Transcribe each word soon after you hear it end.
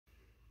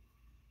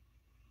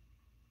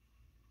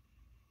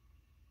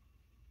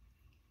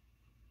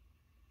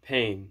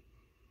Pain.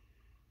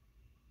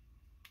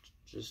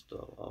 Just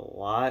a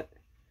lot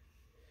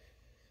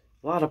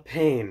of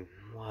pain.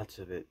 Lots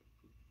of it.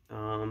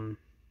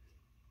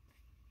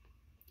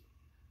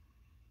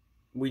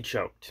 We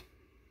choked.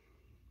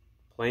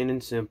 Plain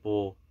and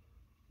simple,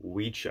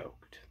 we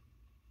choked.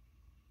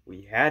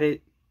 We had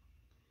it.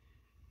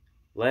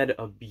 Led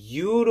a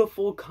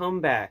beautiful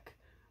comeback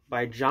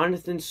by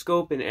Jonathan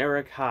Schoop and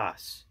Eric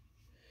Haase.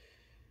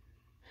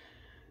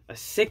 A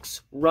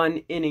 6-run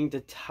inning to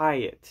tie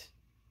it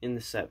in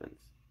the 7th.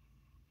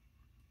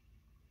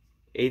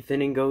 8th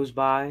inning goes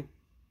by.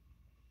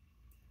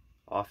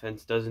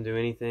 Offense doesn't do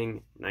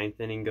anything. 9th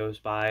inning goes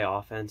by.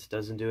 Offense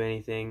doesn't do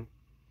anything.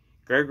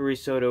 Gregory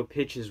Soto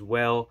pitches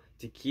well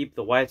to keep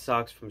the White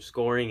Sox from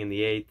scoring in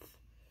the 8th.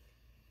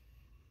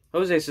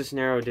 Jose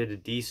Cisnero did a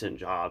decent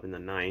job in the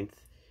 9th.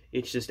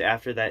 It's just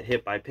after that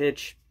hit by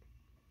pitch,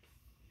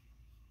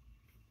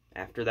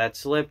 after that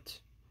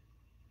slipped,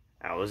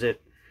 that was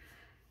it.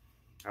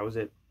 That was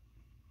it.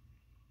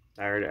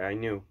 I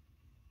knew.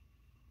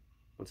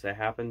 Once that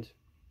happened,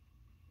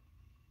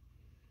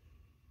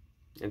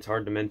 it's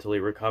hard to mentally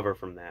recover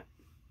from that.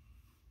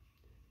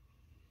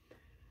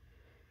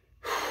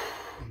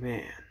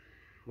 Man,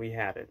 we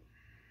had it.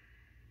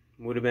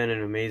 Would have been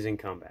an amazing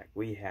comeback.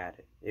 We had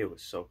it. It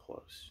was so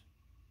close.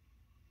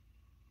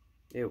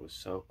 It was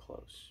so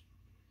close.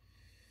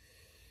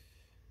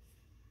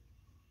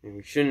 And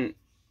we shouldn't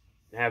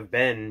have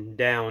been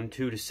down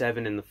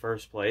 2-7 in the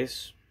first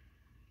place.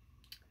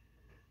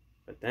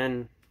 But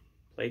then,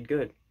 played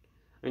good.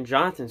 And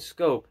Jonathan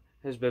Schoop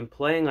has been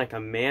playing like a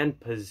man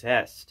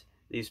possessed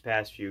these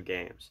past few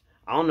games.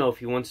 I don't know if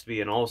he wants to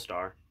be an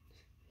all-star.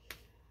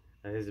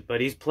 But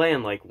he's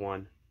playing like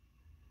one.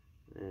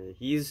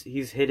 He's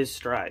hit his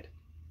stride.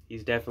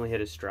 He's definitely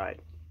hit his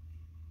stride.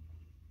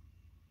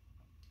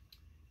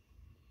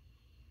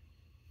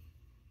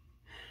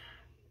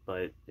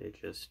 But it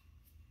just...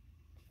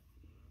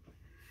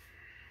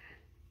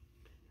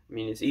 I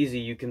mean, it's easy.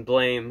 You can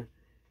blame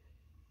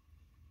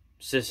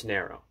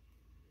Cisnero.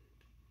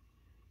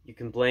 You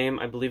can blame,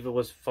 I believe it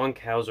was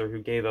Funkhauser who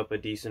gave up a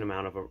decent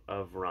amount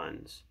of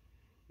runs.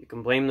 You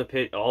can blame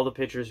all the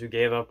pitchers who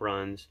gave up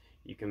runs.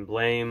 You can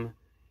blame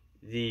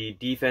the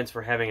defense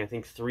for having, I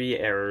think, 3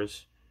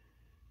 errors.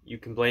 You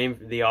can blame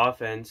the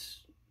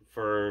offense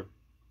for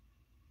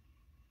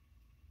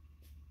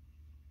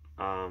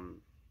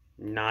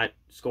not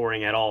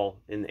scoring at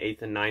all in the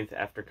 8th and 9th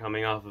after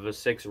coming off of a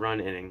 6-run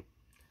inning.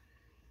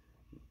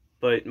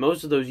 But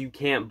most of those you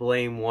can't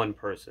blame one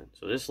person.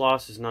 So this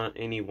loss is not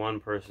any one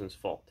person's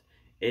fault.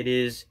 It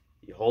is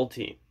the whole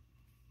team.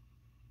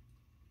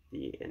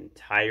 The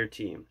entire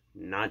team.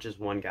 Not just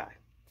one guy.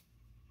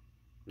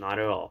 Not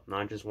at all.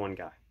 Not just one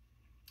guy.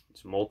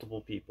 It's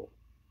multiple people.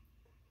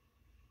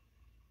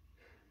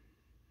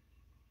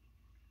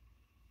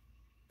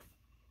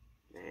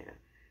 Man.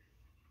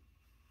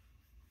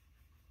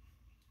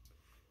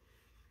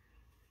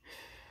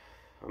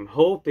 I'm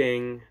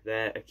hoping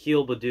that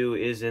Akil Baddoo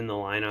is in the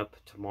lineup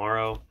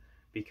tomorrow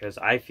because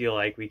I feel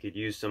like we could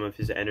use some of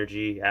his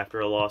energy after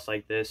a loss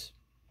like this.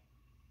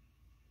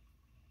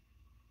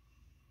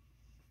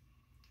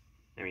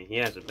 I mean, he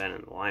hasn't been in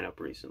the lineup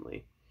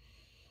recently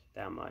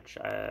that much.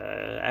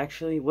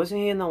 Actually, wasn't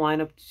he in the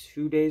lineup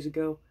 2 days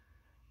ago?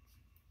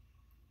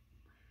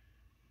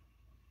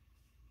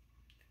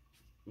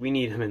 We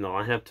need him in the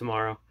lineup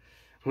tomorrow.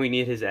 We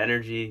need his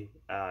energy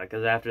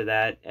because after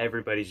that,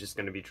 everybody's just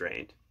going to be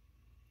drained.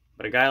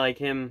 But a guy like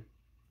him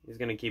is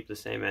going to keep the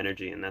same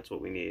energy, and that's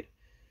what we need.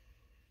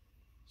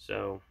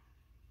 So,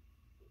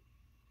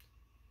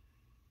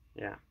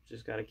 yeah,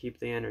 just got to keep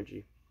the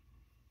energy.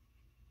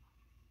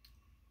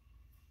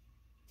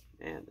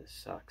 Man, this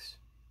sucks.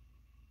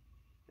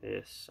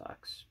 This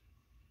sucks.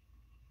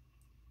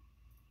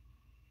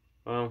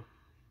 Well,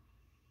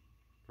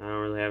 I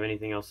don't really have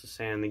anything else to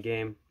say on the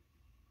game.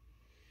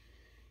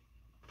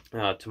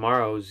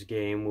 Tomorrow's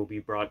game will be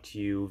brought to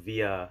you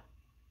via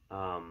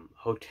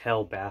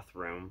hotel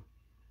bathroom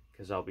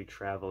because I'll be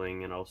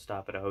traveling and I'll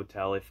stop at a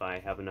hotel if I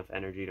have enough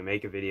energy to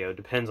make a video.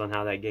 Depends on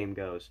how that game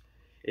goes.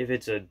 If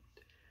it's a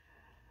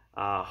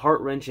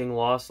heart-wrenching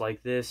loss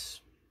like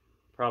this,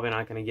 probably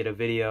not going to get a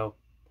video.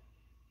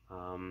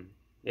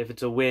 If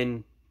it's a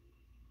win,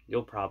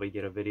 you'll probably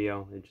get a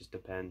video. It just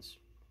depends.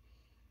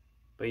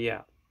 But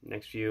yeah,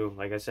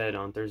 like I said,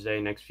 on Thursday,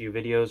 next few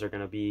videos are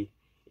going to be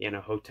in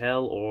a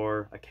hotel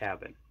or a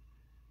cabin.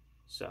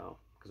 So,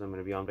 because I'm going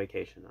to be on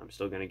vacation, I'm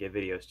still going to get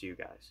videos to you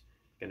guys.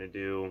 Going to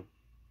do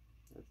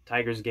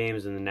Tigers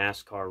games and the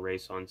NASCAR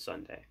race on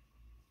Sunday.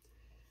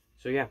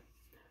 So yeah,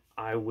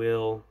 I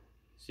will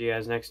see you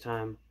guys next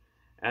time.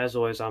 As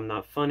always, I'm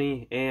not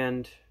funny,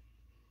 and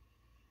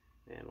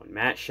man, when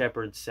Matt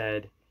Shepard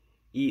said,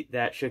 "Eat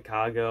that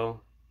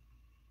Chicago,"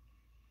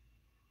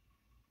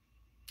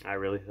 I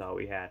really thought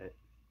we had it.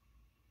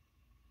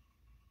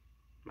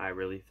 I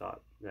really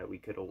thought that we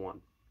could have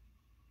won.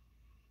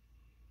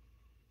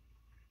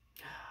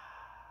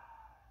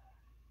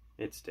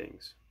 It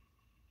stings.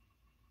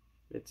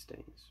 It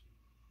stings.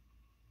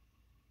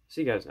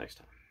 See you guys next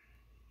time.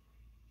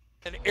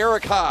 And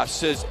Eric Haas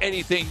says,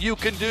 anything you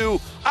can do,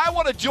 I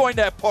want to join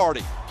that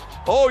party.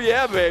 Oh,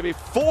 yeah, baby.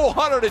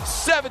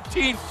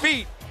 417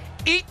 feet.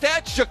 Eat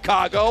that,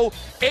 Chicago.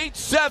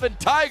 8-7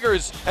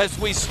 Tigers as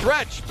we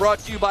stretch. Brought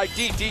to you by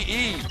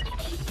DTE.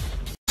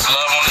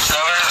 Love on each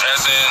other,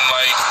 as in,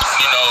 like,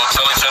 you know,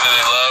 tell each other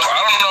they love. I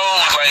don't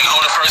know, like,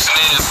 who the person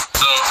is.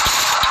 So,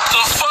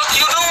 the fuck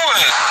you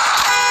doing?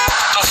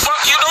 The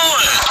fuck you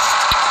doing?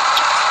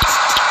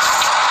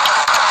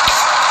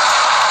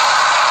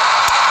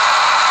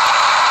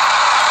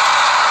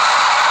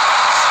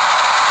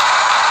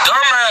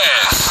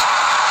 Dumbass.